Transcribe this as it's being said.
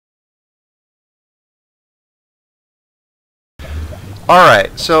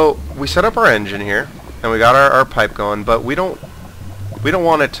Alright, so we set up our engine here, and we got our pipe going, but we don't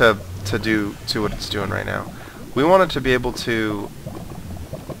want it to do what it's doing right now. We want it to be able to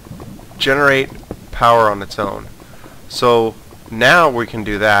generate power on its own. So now we can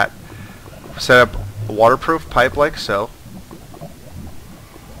do that. Set up a waterproof pipe like so.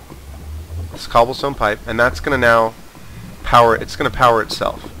 This cobblestone pipe, and that's going to now power. It's going to power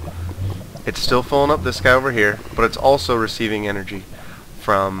itself. It's still filling up this guy over here, but it's also receiving energy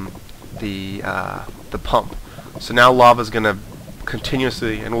from the pump. So now lava is going to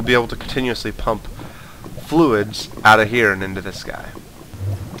continuously, and we'll be able to continuously pump fluids out of here and into this guy.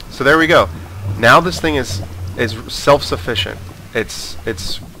 So there we go. Now this thing is self-sufficient. It's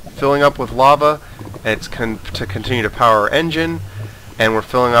filling up with lava. It's to continue to power our engine, and we're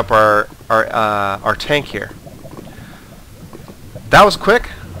filling up our tank here. That was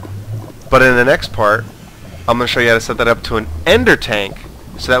quick, but in the next part, I'm going to show you how to set that up to an ender tank,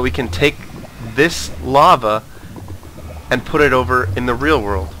 so that we can take this lava and put it over in the real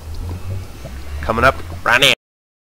world. Coming up right now.